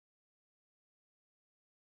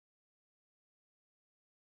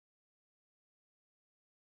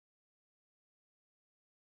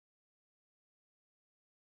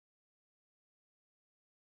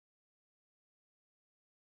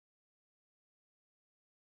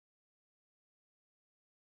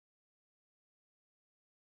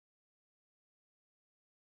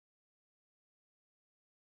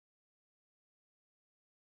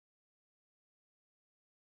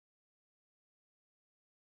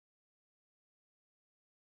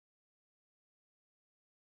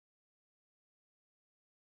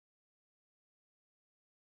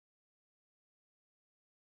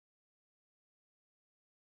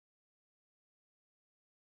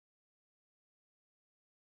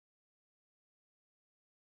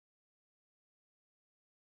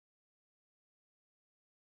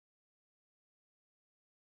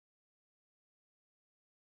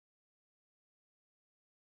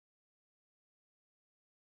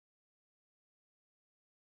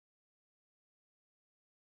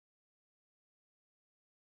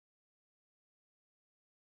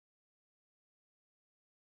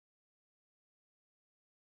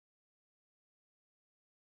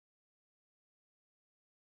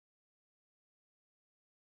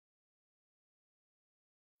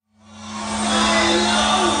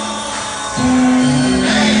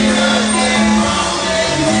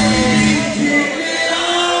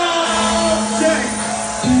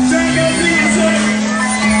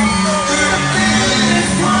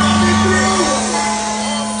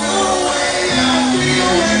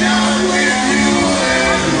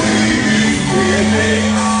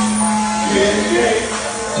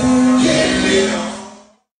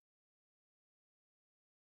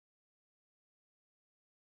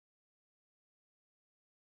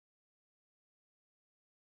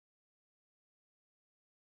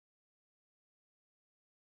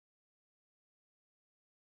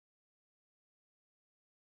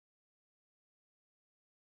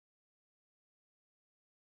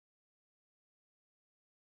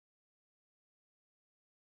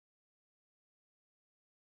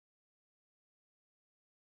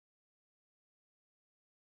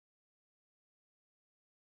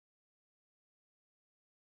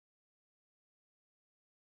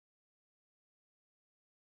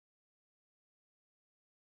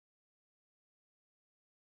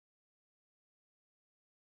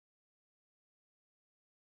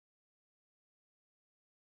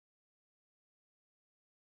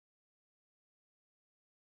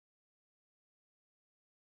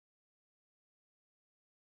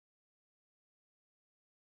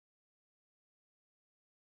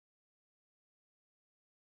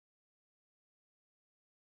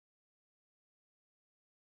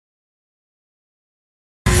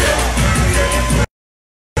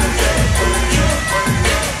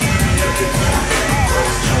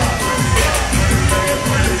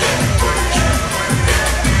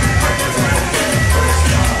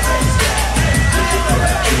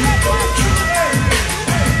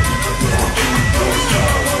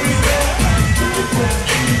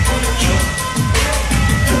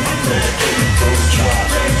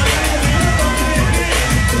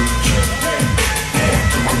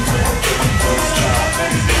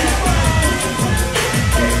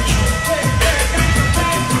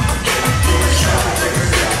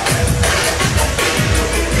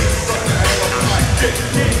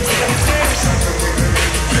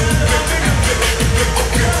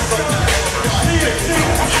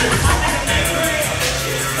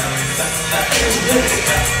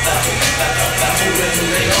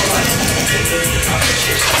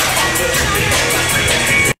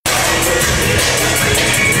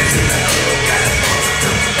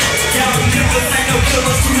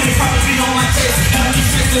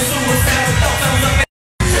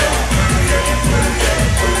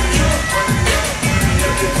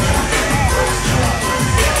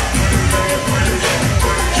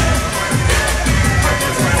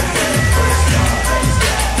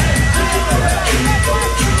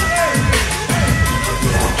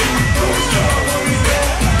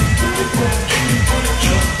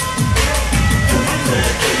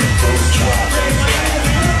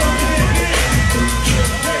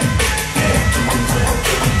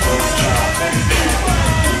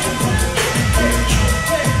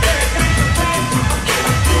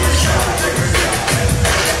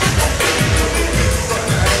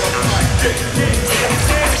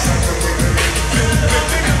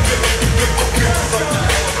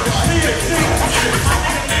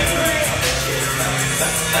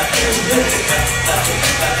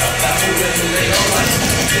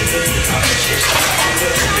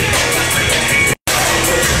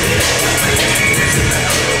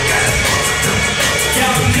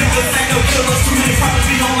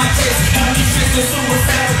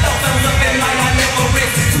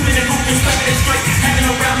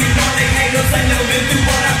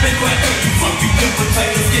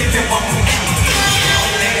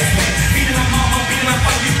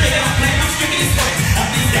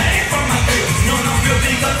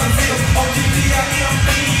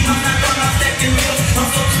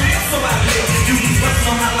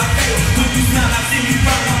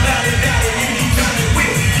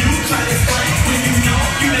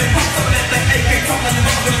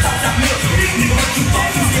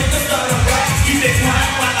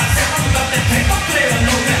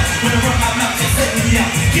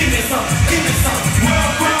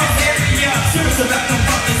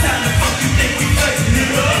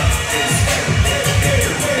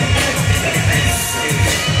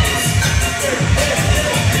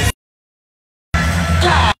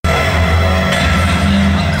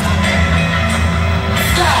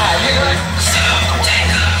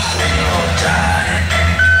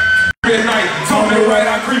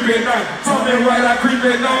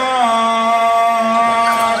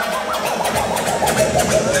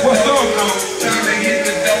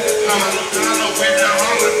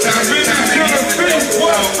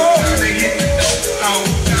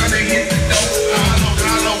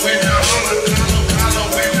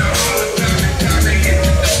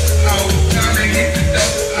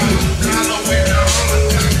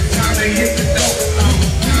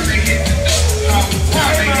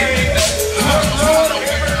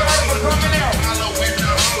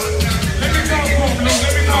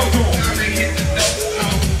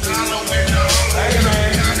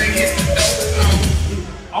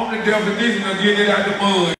only definition of getting it out the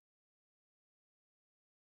mud.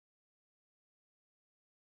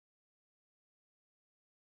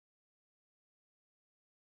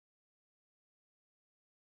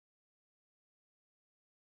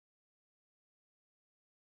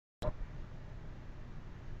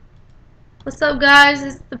 What's up, guys?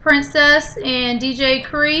 It's the Princess and DJ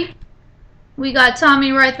Cree. We got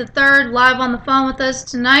Tommy Wright the Third live on the phone with us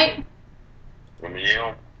tonight.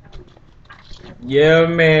 Yeah,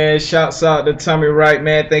 man. Shouts out to Tommy Wright,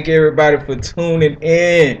 man. Thank everybody for tuning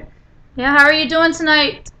in. Yeah, how are you doing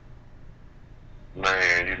tonight?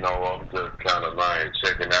 Man, you know, I'm just kind of like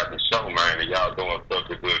checking out the show, man, and y'all doing such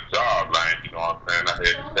a good job, man. You know what I'm saying? I had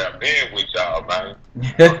to step in with y'all, man.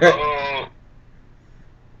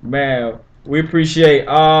 Man, we appreciate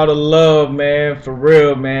all the love, man. For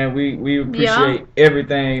real, man. We appreciate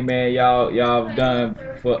everything, man. Y'all have done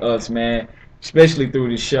for us, man. Especially through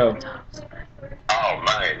the show. Oh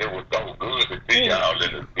man, it was so good to see y'all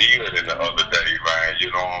in the building the other day, man.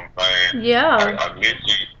 You know what I'm saying? Yeah. I missed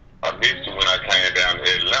you. I missed you when I came down to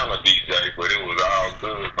Atlanta, DJ, but it was all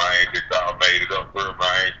good, man. That y'all made it up here,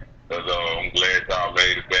 man. Cause I'm glad y'all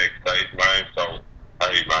made it backstage, man. So,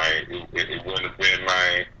 hey, man, it wouldn't have been,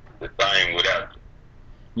 man, the same without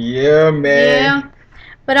you. Yeah, man. Yeah.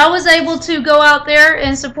 But I was able to go out there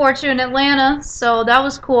and support you in Atlanta, so that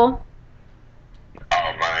was cool.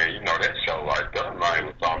 Oh man, you know that show right there, man,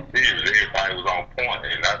 was on serious. Everything was on point,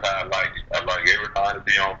 and that's how I like it. I like everything to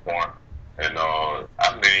be on point. And I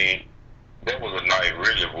mean, that was a night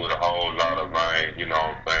really with a whole lot of, man, you know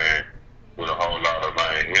what I'm saying, with a whole lot of,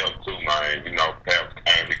 man, help too, man. You know, Paps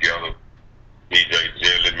came together, DJ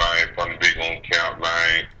Jelly, man, from the Big Room Camp,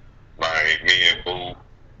 man, me and Boo,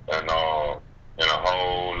 and a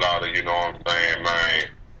whole lot of, you know what I'm saying, man,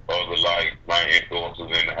 other like, my influences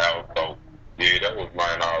in the house. So yeah, that was,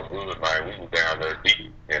 man, all good, man. We was down there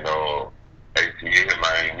deep, and ATL,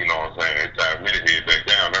 man, you know what I'm saying, it's time for me to head back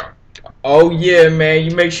down now. Oh yeah, man.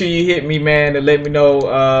 You make sure you hit me, man, to let me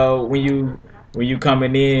know when you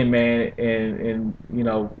coming in, man, and you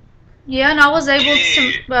know. Yeah, and I was able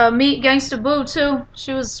to meet Gangsta Boo too.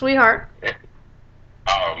 She was a sweetheart.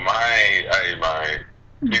 Oh man, hey man,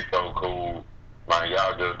 she's so cool, man.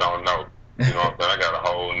 Y'all just don't know. You know what I'm saying? I got a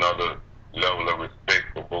whole nother level of respect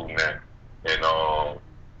for Boo now, and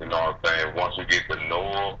you know what I'm saying. Once you get to know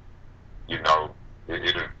her, you know,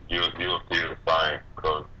 you'll feel the same,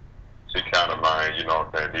 cause she kind of, man, you know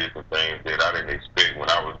what I'm saying, did some things that I didn't expect when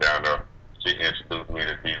I was down there. She introduced me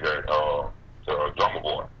to DJ, to Drummer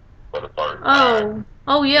Boy for the first time.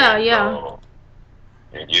 Oh yeah, and, yeah.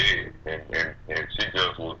 And yeah, and she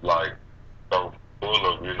just was like so full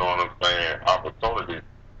of, you know what I'm saying, opportunities.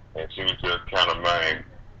 And she was just kind of, man,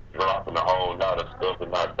 dropping a whole lot of stuff in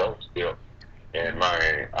my dope step. And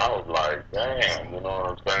man, I was like, damn, you know what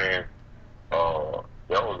I'm saying?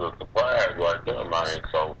 That was a surprise right there, man.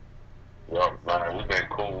 So, yeah, man, we've been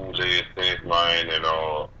cool there since, man,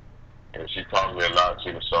 and she taught me a lot.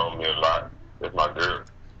 She showed me a lot. That's my girl.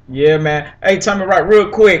 Yeah, man. Hey, Tommy, right, real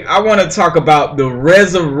quick, I want to talk about the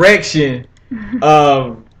resurrection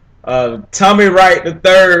of Tommy Wright the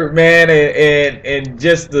Third, man, and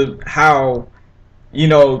just how, you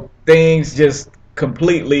know, things just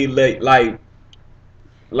completely like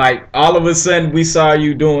all of a sudden we saw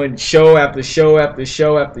you doing show after show after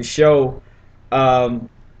show after show. I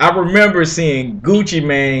remember seeing Gucci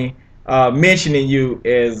Mane mentioning you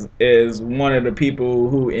as one of the people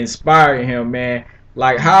who inspired him, man.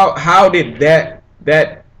 Like how did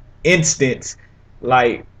that instance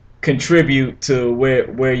like contribute to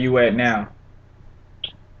where you at now?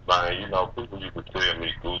 Man, you know, people used to tell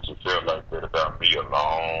me Gucci felt like that about me a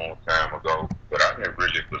long time ago, but I didn't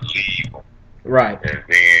really believe him. Right. And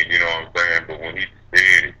then, you know what I'm saying, but when he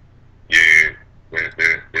said it, yeah,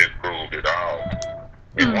 that proved it all.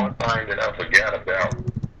 And one thing that I forgot about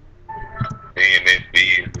being that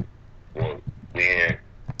busy was being,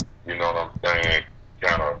 you know what I'm saying,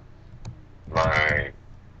 kind of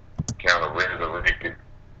resurrected.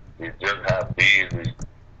 It's just how busy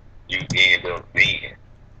you end up being.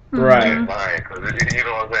 Right. Man, cause you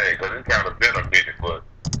know what I'm saying, because it's kind of been a minute, but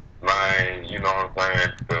man, you know what I'm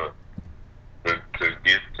saying,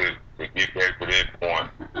 to get back to that point,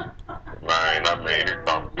 man, I mean, it's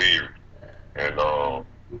something serious. And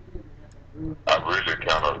I really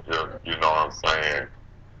kind of just, you know what I'm saying,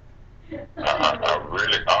 I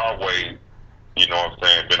really always, you know what I'm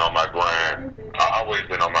saying, been on my grind. I always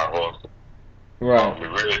been on my hustle. Right.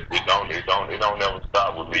 It don't never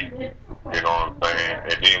stop with me. You know what I'm saying?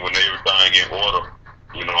 And then when everything in order,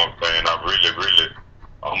 you know what I'm saying,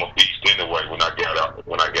 I'm a beast anyway when I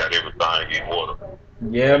got everything in order.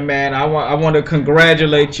 Yeah, man. I want to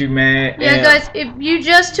congratulate you, man. Yeah, And guys, if you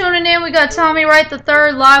just tuning in, we got Tommy Wright the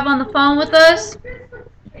third live on the phone with us.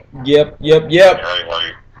 Yep.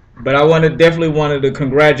 But I definitely wanted to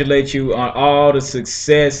congratulate you on all the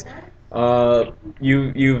success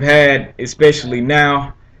you've had, especially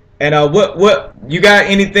now. And what you got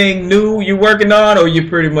anything new you working on, or you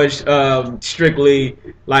pretty much strictly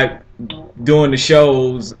like doing the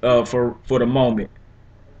shows for the moment?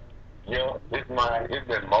 Yeah, it's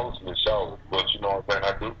been mostly shows, but you know what I'm saying,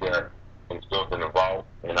 I do got some stuff in the vault,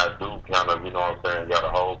 and I do kind of, you know what I'm saying, got a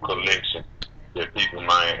whole collection that people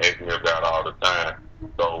mind ask me about all the time.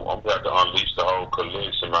 So I'm about to unleash the whole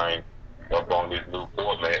collection, man, up on this new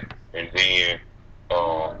format, and then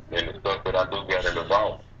and the stuff that I do got in the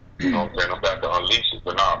vault, you know what I'm saying, I'm about to unleash it.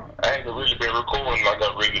 But now I ain't really been recording like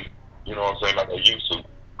I really, you know what I'm saying, like I used to,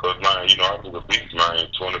 cause man, you know, I do the beats, man,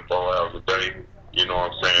 24 hours a day, you know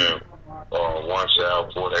what I'm saying. One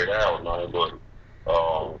shower, 48 hours, man. But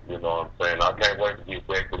you know what I'm saying. I can't wait to get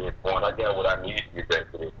back to this point. I got what I need to get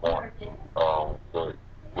back to this point. But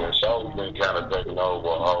the show's been kind of taking over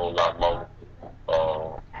a whole lot more.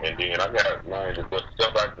 And then I got man, the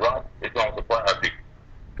stuff I dropped, it's gonna surprise people.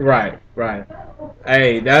 Right.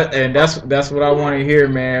 Hey, that's what I want to hear,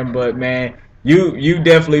 man. But man, you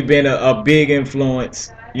definitely been a big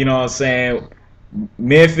influence. You know what I'm saying?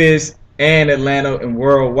 Memphis and Atlanta and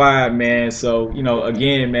worldwide, man. So, you know,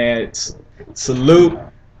 again, man, salute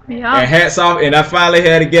and hats off. And I finally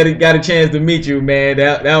had to got a chance to meet you, man.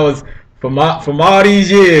 That was from all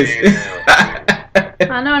these years.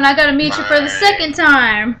 I know, and I got to meet you for the second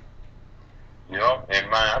time. Yup, and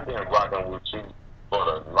man, I've been rocking with you for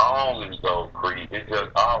the longest though, Cree. It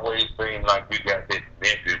just always seems like we got this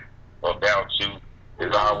Memphis about you.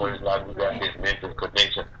 It's always like we got this Memphis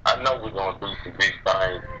connection. I know we're going to do some big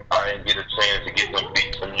things. I didn't get a chance to get some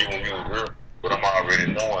beats from you when you was here, but I'm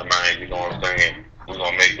already knowing, man, you know what I'm saying? We're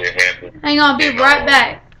going to make that happen. Hang on, be right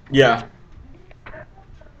back. Yeah.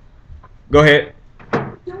 Go ahead.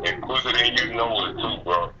 And quicker than you know it too,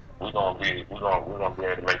 bro. We're gonna be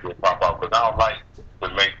able to make this pop out. Cause I don't like to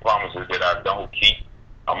make promises that I don't keep.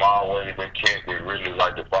 I'm always the cat that really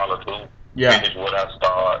like to follow through. Yeah. Finish what I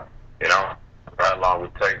start. You know, how long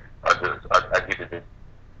it takes. I get it.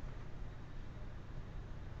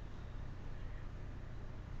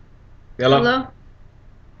 Hello?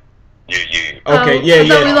 Yeah. Okay, oh, yeah. I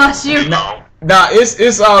thought we lost you. Nah,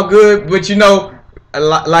 it's all good, but you know,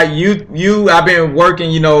 like you, I've been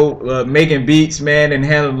working, you know, making beats, man, and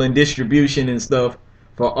handling distribution and stuff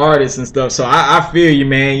for artists and stuff. So I feel you,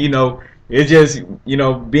 man. You know, it's just, you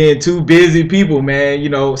know, being too busy people, man. You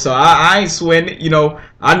know, so I ain't sweating it. You know,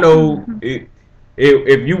 I know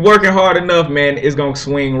if you working hard enough, man, it's gonna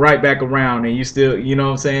swing right back around, and you still, you know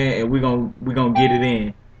what I'm saying, and we gonna get it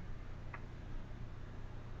in.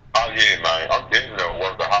 Oh yeah, man. I'm definitely a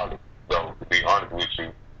workaholic. So to be honest with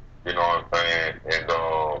you, you know what I'm saying, and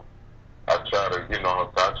I try to, you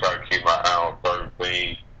know, I try to keep my eye on certain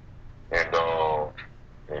things, and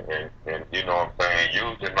you know what I'm saying,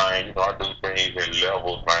 usually, man, you know, I do things in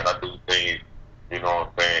levels, man. I do things, you know what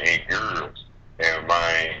I'm saying, in gears, and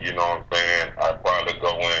man, you know what I'm saying, I probably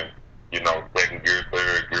go in, you know, second gear,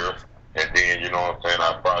 third gear, and then, you know what I'm saying,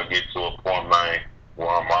 I probably get to a point, man, where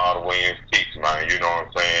I'm all the way in six, man. You know what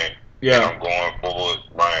I'm saying? Yeah. And I'm going forward,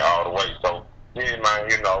 man, all the way. So, yeah, man,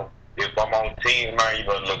 you know, if I'm on 10, man, you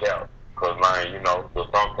better look out. Because, man, you know, so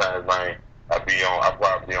sometimes, man, I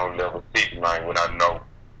probably be on level 6, man, when I know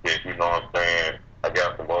that, you know what I'm saying, I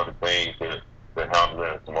got some other things to handle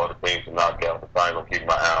and some other things to knock out. So I ain't going to keep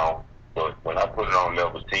my eye on. But when I put it on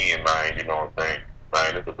level 10, man, you know what I'm saying,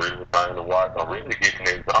 man, it's a beautiful thing to watch. I'm really getting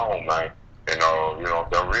in that zone, man. And, you know,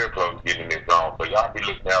 I'm real close to getting in this zone. So y'all be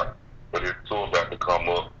looking out for this tour about to come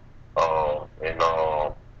up.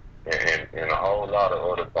 And a whole lot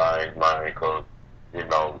of other things, man, because, you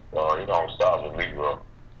know, it don't stop with me, bro.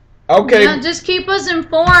 Okay. Yeah, just keep us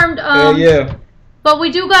informed. Yeah. But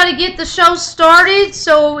we do got to get the show started,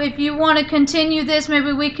 so if you want to continue this,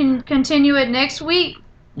 maybe we can continue it next week.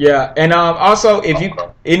 Yeah, and also if you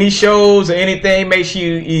any shows or anything, make sure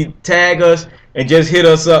you tag us and just hit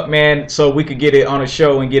us up, man, so we could get it on a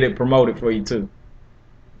show and get it promoted for you too.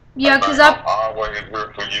 Yeah, because I'm always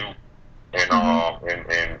here for you, and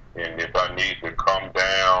and if I need to come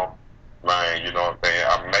down, man, you know what I'm saying,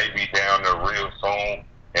 I may be down there real soon,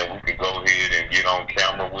 and we can go ahead and get on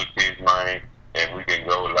camera with this, man, and we can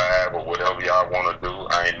go live or whatever y'all want to do.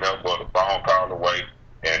 I ain't never but a phone call away,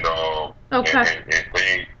 and okay. and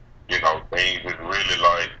things, you know, things is really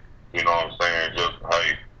like, you know what I'm saying, just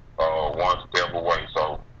hey, one step away.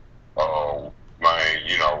 So, man,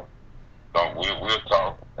 you know, we'll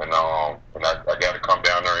talk, and I got to come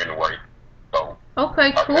Okay,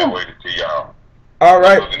 I can't cool. wait to see y'all. All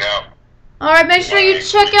right. Looking out. All right, make sure you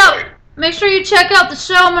check out. Make sure you check out the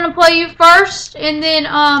show. I'm gonna play you first, and then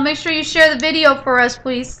make sure you share the video for us,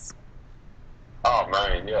 please. Oh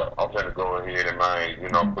man, yeah. I'm gonna go ahead and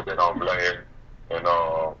man, put it on blast, and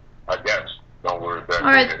I got you. Don't worry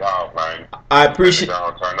about it all, man. I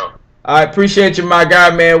appreciate you, my guy,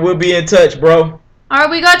 man. We'll be in touch, bro. All right,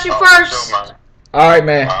 we got you first. Sure, all right,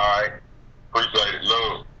 man. All right. Appreciate it.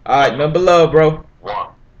 Love. All right, number love, bro.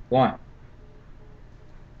 One.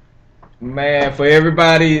 Man, for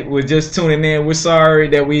everybody who was just tuning in, we're sorry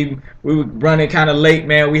that we were running kind of late,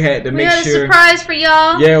 man. We had to make sure. We had a surprise for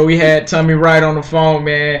y'all. Yeah, we had Tommy Wright on the phone,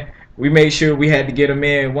 man. We made sure we had to get him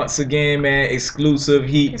in once again, man. Exclusive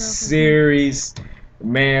Heat series,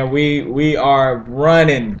 man. We are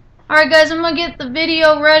running. All right, guys, I'm gonna get the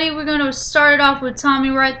video ready. We're gonna start it off with Tommy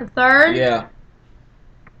Wright the Third. Yeah.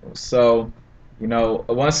 So,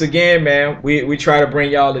 once again, man, we try to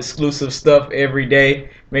bring y'all exclusive stuff every day.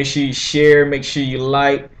 Make sure you share, make sure you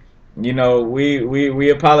like. We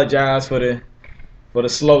apologize for the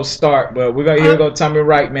slow start, but we're gonna here go Tommy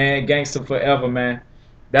Wright, man, gangster forever, man.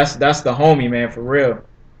 That's the homie, man, for real.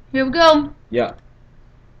 Here we go. Yeah.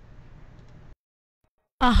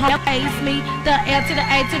 Face me, the L to the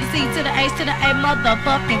A to the C to the H to the A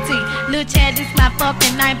motherfucking T. Lil' Chad, this my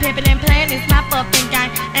fucking name. Pimpin' and playin', it's my fucking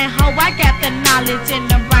game. And ho, I got the knowledge and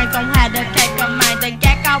the brains on how to cake of mine. The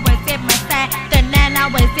yak always at my side, the 9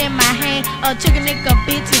 always in my hand. A chicken nigga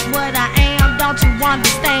bitch is what I am, don't you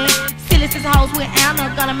understand? Silly sis hoes with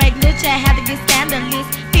Anna, gonna make Lil' Chad have to get scandalous.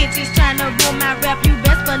 Bitches tryna ruin my rap, you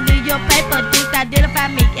best believe your paper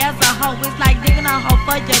disidentified me as a hoe. It's like digging a hole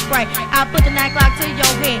for your grave. I put the 9 o'clock to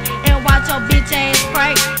your head and watch your bitch ass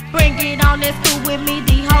pray. Bring it on, let's school with me.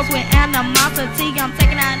 These hoes with animosity. I'm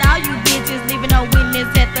taking out all you bitches, leaving no witness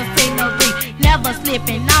at the scenery. Never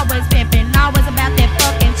slipping, always pimping, always about that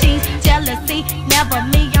fucking cheese. Jealousy, never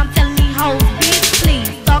me. I'm telling these hoes, bitch, please.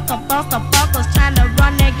 Sucker, buster, fuckers tryna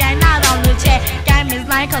run that game, not on the chat. Game is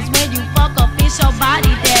lame, cause when you fuck up, it's your body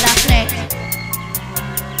that I snatch.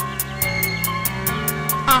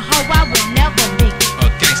 A hoe I would never be. A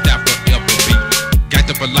gangsta forever be.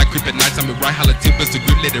 Gangsta for life, creep at night, time me right, holla tippers, the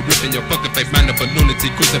grip, let it rip in your fucking face, mind of a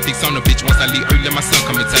lunatic, crucifix on the bitch. Once I leave early, let my son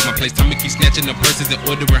come and take my place. Time me keep snatching the purses and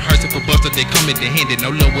ordering rehearsing for buster, they come in the handed.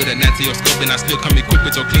 No low with a 9 to your scope, and I still come in quick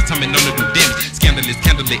with your clips, time and on to do damage. Scandalous,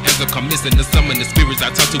 candidate, as I come missing the summon, the spirits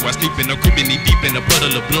I talk to, I sleep in, I'm creeping knee deep in a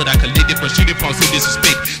puddle of blood. I collect it for shooting pawns who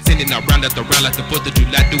disrespect. Sending out round after round like the 4th of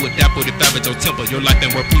July, do it, die 45 at your temple. Your life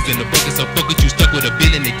ain't worth peace in the bucket, so fuck it, you stuck with a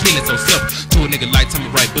villain and killing so self. To a nigga like Tommy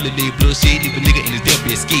Wright, bullet leave blood shit, leave a nigga in his death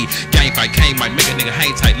be a ski. Gang fight came, might make a nigga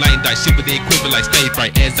hang tight, lying die shit with the equivalent like stage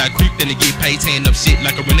fright. As I creep, then they get paid, tearing up shit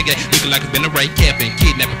like a renegade, looking like it's been a raid, capping,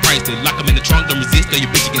 kidnapping, price to lock him in the trunk, don't resist, or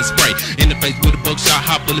your bitch again spray. In the face with a buckshot,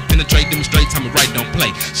 hot bullet penetrate, demonstrate, Tommy Wright don't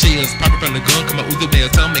play. Shells popping from the gun, come out Uzi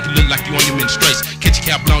nail tongue, make it look like you on your ministration. Catch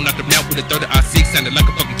your cap blown out the mouth with a 30-06, sounded like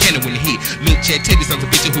a fucking cannon when it hit. Lil' Chad, tell these sons of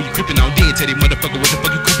bitches who you creeping on, then tell these motherfucker what the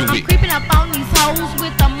fuck you creeping with. I'm creeping up on these hoes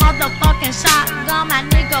with a motherfucking shotgun, my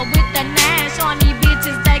nigga with the 9, showing these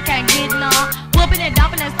bitches they can't get none. Whooping and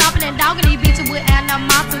dumping and stomping and dogging these bitches with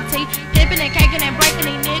animosity. Flipping and caking and breaking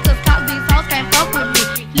these niggas, cause these hoes can't fuck with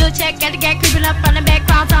me. Lil' Chad got the gag creeping up from the back,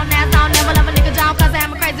 cross on ass on, never love a nigga job, cause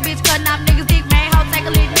I'm a crazy bitch cutting off niggas dick, man, hoe take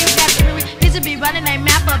a lick, niggas got to be bitches be running they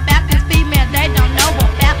map up, Baptist female, they don't know what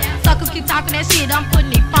about. Suckers keep talking that shit, I'm putting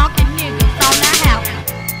these funky niggas on the house.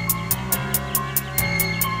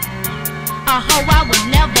 A hoe I would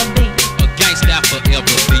never be. A gangsta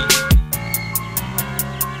forever be.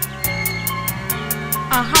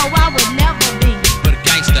 A hoe I would never be. But a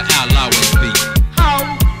gangsta I'll always be. Hoe,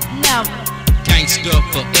 never. Gangsta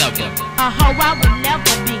forever. A hoe I would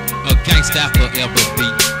never be. A gangsta forever be.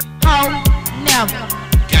 Hoe, never.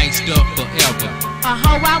 Gangsta forever. A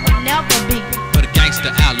hoe I would never be. But a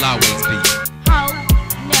gangsta I'll always be. Hoe,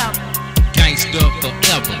 never. Gangsta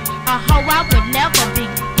forever. A hoe I would never be.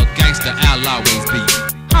 A gangsta I'll always be.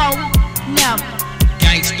 Hoe, never.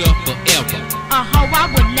 Gangsta forever. A hoe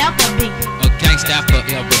I would never be. A gangsta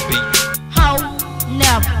forever be. Hoe,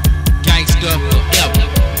 never. Gangsta forever.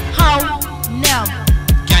 Hoe, never.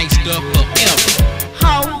 Gangsta forever.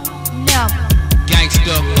 Hoe, never.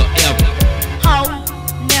 Gangsta forever. Hoe,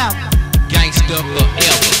 never. Gangsta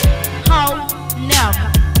forever. Hoe, never.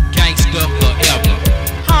 Gangsta forever.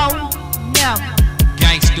 Hoe, never.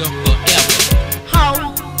 Gangsta forever. Hoe,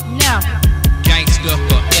 never. Gangsta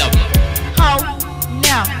forever. Hoe,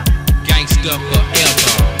 never. Gangsta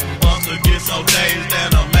forever. Monster get so dazed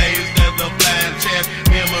and amazed as the blind chest.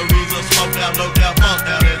 Memories are smoked out, no doubt, funked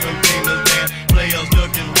out as them demons dance. Players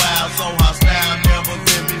looking wild, so hostile, never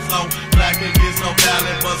send me so black can get so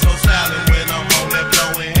violent, but so silent when I'm on that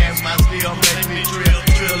blowing hands. My skill make me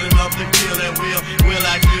drilling up the kill at will. Will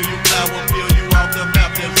I kill you? I will peel you off the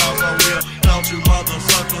map. That's also real. Don't you mother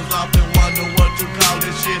suckers often wonder what you call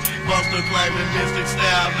this shit? Buster claiming mystic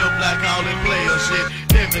style, look like all that player shit.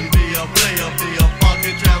 Living be a player, be a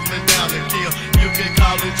funky transman down and kill. You can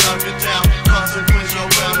call it junkie town, consequential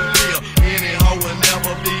round and kill. Any hoe will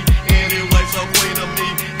never be anyway, so queen of me.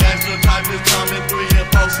 Gangsta type is Tommy 3 and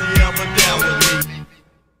Posey ever down with me.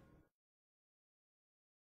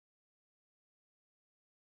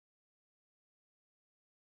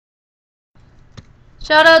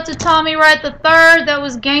 Shout out to Tommy Wright the Third. That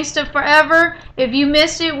was Gangsta Forever. If you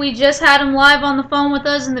missed it, we just had him live on the phone with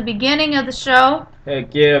us in the beginning of the show.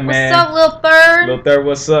 Heck yeah, man. What's up, Lil Third? Lil Third,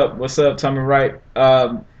 what's up? What's up, Tommy Wright?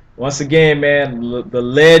 Once again, man, the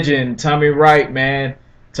legend, Tommy Wright, man.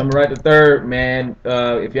 Tommy Wright the Third, man.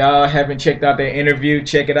 If y'all haven't checked out that interview,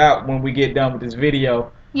 check it out when we get done with this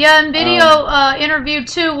video. Yeah, and video interview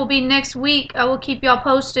 2 will be next week. I will keep y'all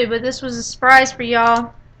posted, but this was a surprise for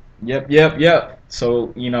y'all. Yep.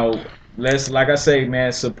 So, you know, like I say, man,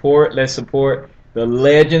 let's support the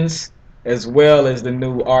legends as well as the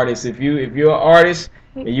new artists. If you're an artist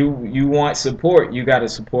and you want support, you gotta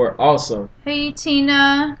support also. Hey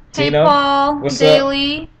Tina. Hey Paul. What's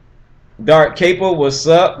Daily. up? Dark Capo, what's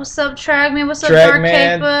up? What's up, Tragman? What's up, Dark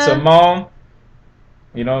Capo? Timon.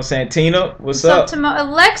 You know what I'm saying? Tina, what's up? Timon?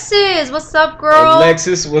 Alexis, what's up, girl?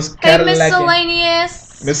 Alexis, what's Hey,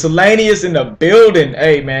 Miscellaneous. Miscellaneous in the building.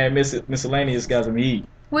 Hey, man, Miscellaneous got some heat.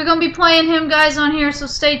 We're going to be playing him, guys, on here, so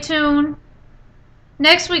stay tuned.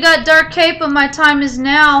 Next, we got Dark Capo, My Time Is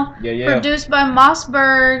Now. Yeah. Produced by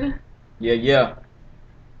Mossberg. Yeah.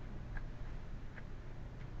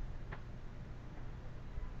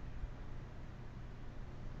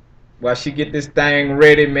 While she get this thing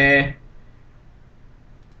ready, man,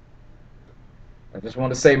 I just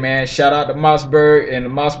want to say, man, shout out to Mossberg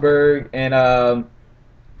and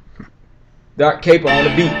Dark Capo on the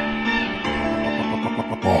beat.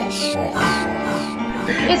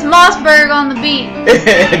 It's Mossberg on the beat.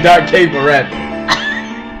 Dark Capo rapping.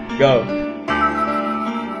 Go.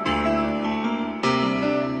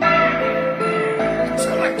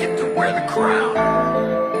 Until I get to wear the crown.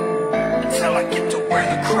 Until I get to wear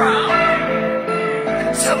the crown.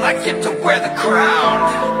 Until I get to wear the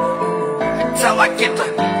crown. Until I get to,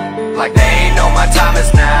 like they ain't know my time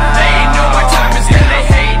is now. They ain't know my time is now. And they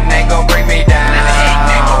hatin' ain't gon' bring me down. And they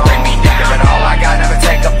hatin' ain't gon' bring me down. Giving all I got, never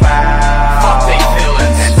take a bow. Fuck they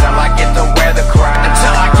feelings. Until I get to wear the crown.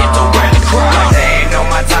 Until I get to wear the crown. Like they ain't know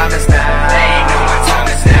my time is now. They ain't know my time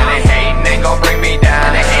is now. And they hatin' ain't gon' bring me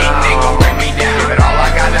down. And they hatin' ain't gon' bring me down. Giving all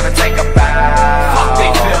I got, never take a bow. Fuck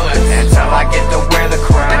they feelings. Until I get to wear the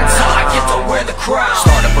crown. Until I get to wear the crown.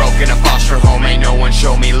 Started broken in a foster home, ain't no one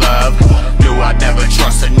show me love. Knew I'd never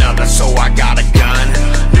trust another, so I got a gun.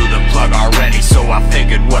 Knew the plug already, so I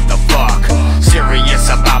figured what the fuck. Serious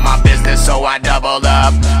about my business, so I doubled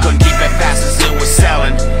up. Couldn't keep it fast as it was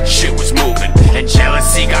selling. Shit was moving, and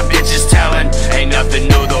jealousy got bitches telling. Ain't nothing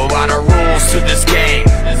new, though, a lot of rules to this game.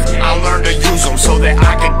 I learned to use them so that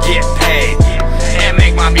I could get paid and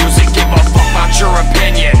make my music, give a fuck about your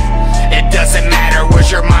opinion. It doesn't matter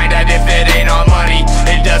where's your mind at if it ain't on money.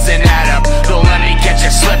 It doesn't add up. Don't let me catch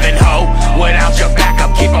you slipping, ho. Without your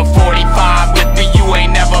backup, keep a 45 with me. You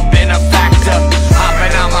ain't never been a factor.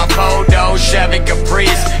 Hopping on my photo, Chevy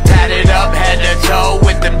Caprice, tatted up head to toe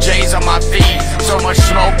with them J's on my feet. So much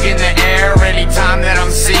smoke in the air anytime that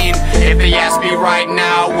I'm seen. If they ask me right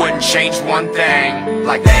now, wouldn't change one thing.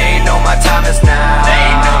 Like they ain't know my time is now. They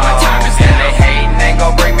ain't know my time is now. And they hatin' ain't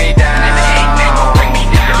gon' bring me down. And they hatin' ain't gon' bring me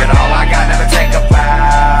down. Giving all I got, never take a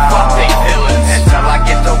bow. Fuck they feelings. Until I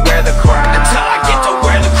get to wear the crown. Until I get to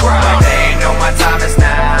wear the crown. Like they ain't know my time is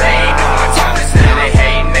now. They ain't know my time is now. And they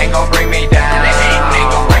hatin' ain't gon' bring me down. And they hatin'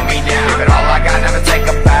 ain't gon' bring me down. Giving all I got, never take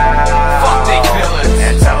a bow. Fuck they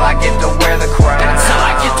feelings. Until I get to wear the crown. Until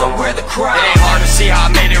I get to wear the crown. It ain't hard to see how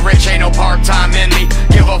I made it rich, ain't no part-time in me.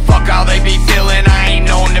 Give a fuck how they be feeling, I ain't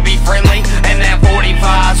known to be friendly. And that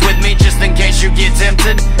 45's with me just in case you get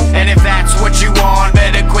tempted. And if that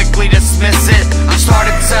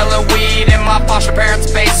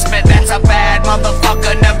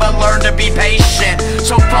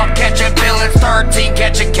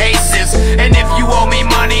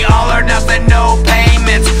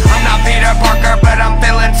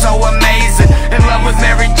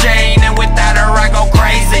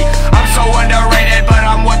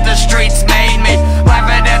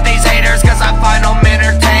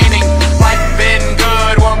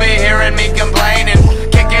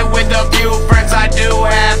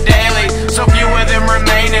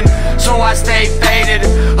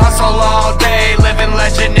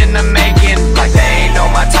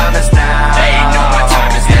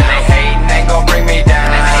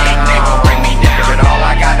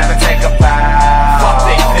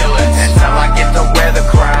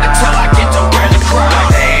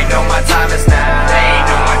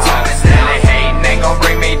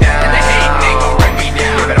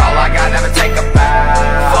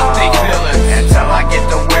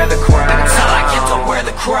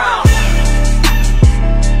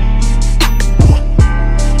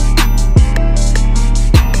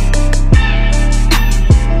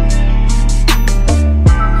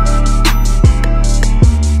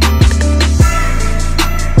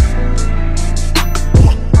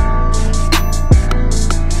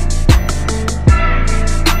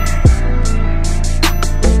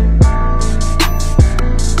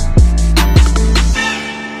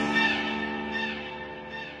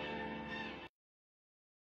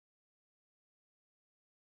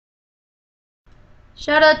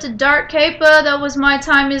Shout out to Dark Capa. That was My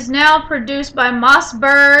Time Is Now, produced by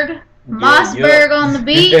Mossberg. Mossberg on the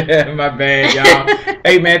beat. My bad, y'all.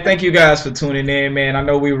 Hey, man, thank you guys for tuning in, man. I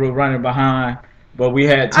know we were running behind, but we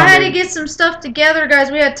had Tommy. I had to get some stuff together, guys.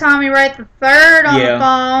 We had Tommy Wright the third on the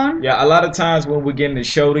phone. Yeah, a lot of times when we're getting the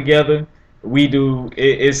show together, we do,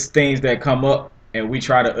 it's things that come up, and we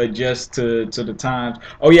try to adjust to the times.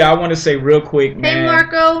 Oh, yeah, I want to say real quick, man. Hey,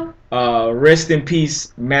 Marco. Rest in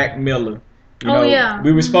peace, Mac Miller. You know,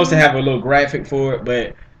 we were supposed to have a little graphic for it,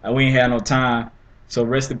 but we ain't had no time. So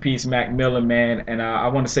rest in peace, Mac Miller, man. And I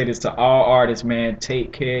want to say this to all artists, man.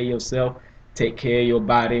 Take care of yourself. Take care of your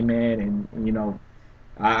body, man. And, you know,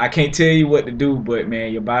 I can't tell you what to do, but,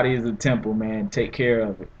 man, your body is a temple, man. Take care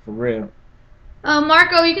of it, for real.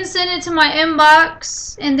 Marco, you can send it to my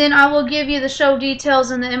inbox, and then I will give you the show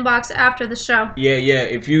details in the inbox after the show. Yeah.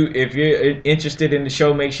 If you're interested in the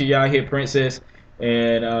show, make sure y'all hit Princess,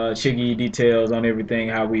 and she'll give you details on everything,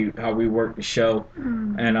 how we work the show.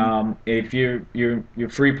 And if you're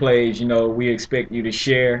free plays, you know, we expect you to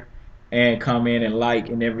share and come in and like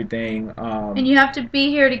and everything. And you have to be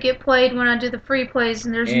here to get played when I do the free plays,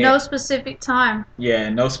 and there's no specific time. Yeah,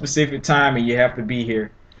 no specific time, and you have to be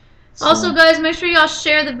here. So, also, guys, make sure y'all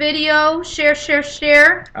share the video. Share.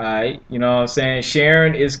 Alright, you know what I'm saying?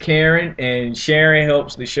 Sharing is caring, and sharing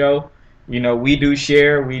helps the show. You know, we do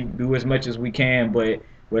share, we do as much as we can, but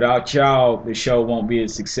without y'all, the show won't be a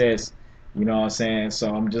success. You know what I'm saying?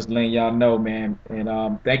 So I'm just letting y'all know, man.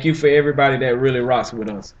 And thank you for everybody that really rocks with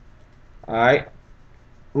us. Alright.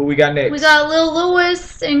 Who we got next? We got Lil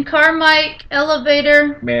Lewis and Carmike,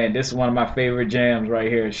 Elevator. Man, this is one of my favorite jams right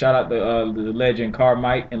here. Shout out to the legend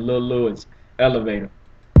Carmike and Lil Lewis, Elevator.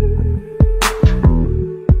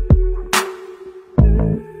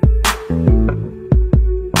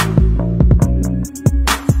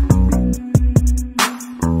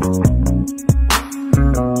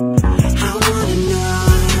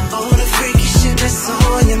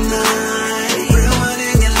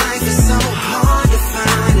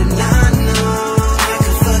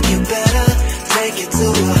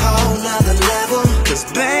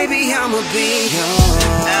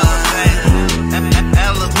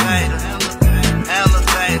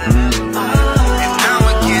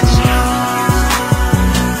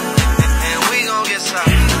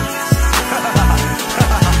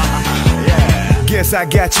 I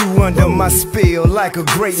got you under my spell like a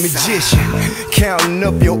great magician, counting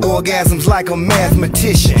up your orgasms like a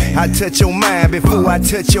mathematician. I touch your mind before I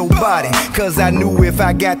touch your body, cause I knew if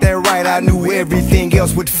I got that right, I knew everything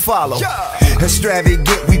else would follow.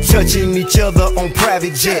 Extravagant, we touching each other on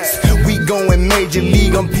private jets. We going major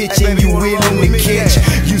league, I'm pitching, you willing to catch.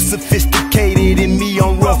 You sophisticated and me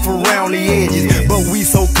on rough around the edges, but we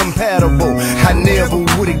so compatible, I never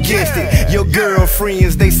would've guessed it. Your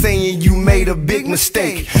girlfriends, they saying you made a big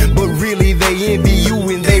mistake, but really they envy you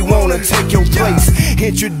and they wanna take your place.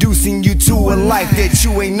 Introducing you to a life that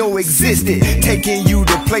you ain't know existed, taking you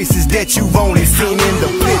to places that you've only seen in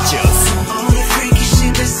the pictures. All the freaky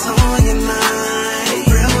shit that's on your mind,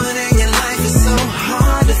 real one in your life is so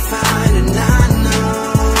hard to find, and I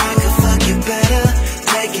know I can fuck you better,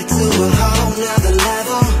 take it to a whole nother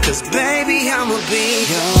level, cause baby I'ma be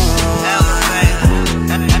yours. Elevator,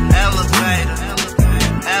 elevator,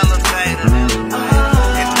 elevator.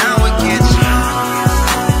 And I'ma get you.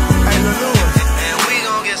 Hey, Lil Lewis. And we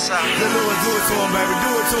gon' get something. Lil Lewis, do it to him, baby. Do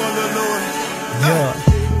it to him, Lil Lewis. Yeah,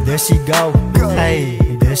 there she go. Hey,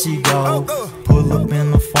 there she go. Pull up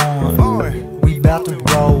in the phone. We bout to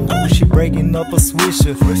roll. She breaking up a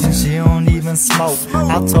swisher, and she don't even smoke.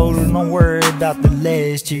 I told her don't worry about the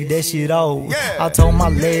last chick, that shit old. I told my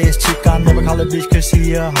last chick I never call her bitch cause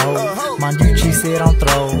she a hoe. My new chick said I'm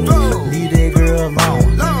throw. Leave that girl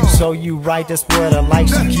alone. So you right, that's what I like.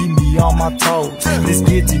 She keep me on my toes. Let's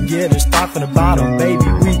get together, start from the bottom, baby.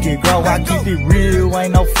 We can go. I keep it real,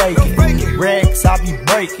 ain't no faking. Racks, I be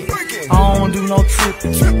breaking. I don't do no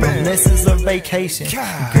tripping unless it's a vacation.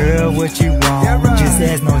 Girl, what you want? Just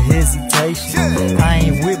ask, no hesitation. I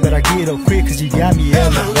ain't with, but I get up quick cause you got me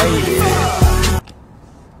elevated.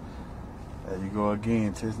 There you go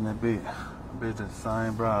again, testing that bitch. Bitch, the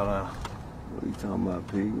same broad. What you talking about,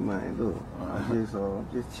 pig? Man, look, I'm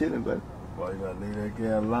just chilling, baby. Boy, you gotta leave that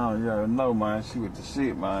girl alone. You already know, man. She with the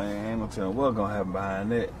shit, man. Ain't no telling what's gonna happen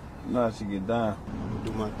behind that. You know how she get down. I'm gonna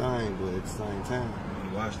do my thing, but at the same time,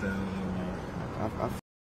 you watch that, man. I